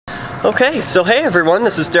Okay, so hey everyone,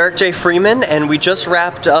 this is Derek J. Freeman, and we just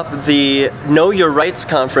wrapped up the Know Your Rights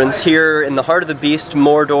conference here in the heart of the beast,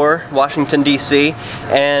 Mordor, Washington, D.C.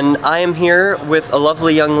 And I am here with a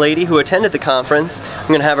lovely young lady who attended the conference. I'm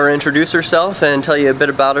going to have her introduce herself and tell you a bit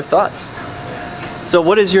about her thoughts. So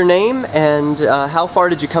what is your name, and how far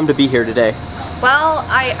did you come to be here today? Well,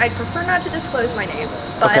 I'd prefer not to disclose my name,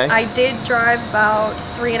 but okay. I did drive about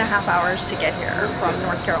 3.5 hours to get here from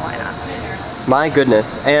North Carolina. My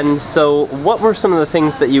goodness. And so what were some of the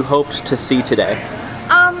things that you hoped to see today?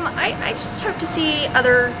 I just hope to see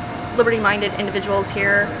other liberty-minded individuals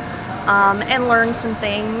here and learn some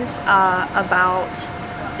things about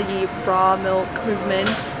the raw milk movement,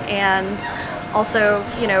 and also,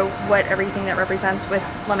 you know, what everything that represents with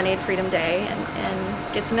Lemonade Freedom Day,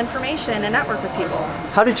 and get some information and network with people.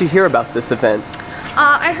 How did you hear about this event?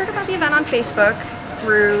 I heard about the event on Facebook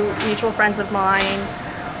through mutual friends of mine,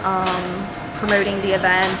 promoting the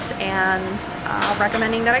event and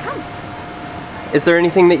recommending that I come. Is there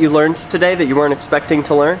anything that you learned today that you weren't expecting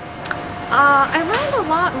to learn? I learned a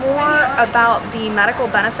lot more about the medical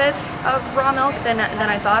benefits of raw milk than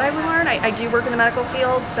I thought I would learn. I do work in the medical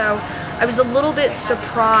field, so I was a little bit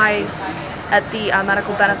surprised at the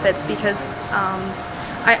medical benefits, because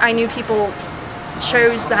I knew people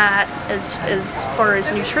chose that as far as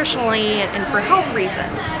nutritionally and for health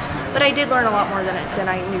reasons. But I did learn a lot more than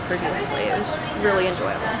I knew previously. It was really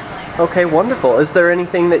enjoyable. Okay, wonderful. Is there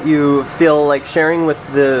anything that you feel like sharing with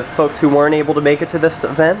the folks who weren't able to make it to this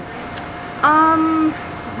event?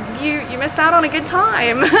 You missed out on a good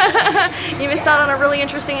time. You missed out on a really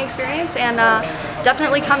interesting experience, and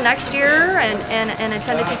definitely come next year and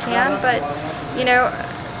attend if you can. But, you know,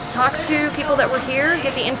 talk to people that were here,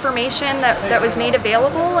 get the information that was made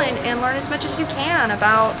available, and learn as much as you can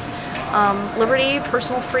about liberty,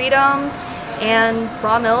 personal freedom, and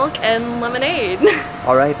raw milk and lemonade.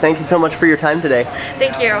 All right, thank you so much for your time today.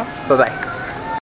 Thank you. Bye-bye.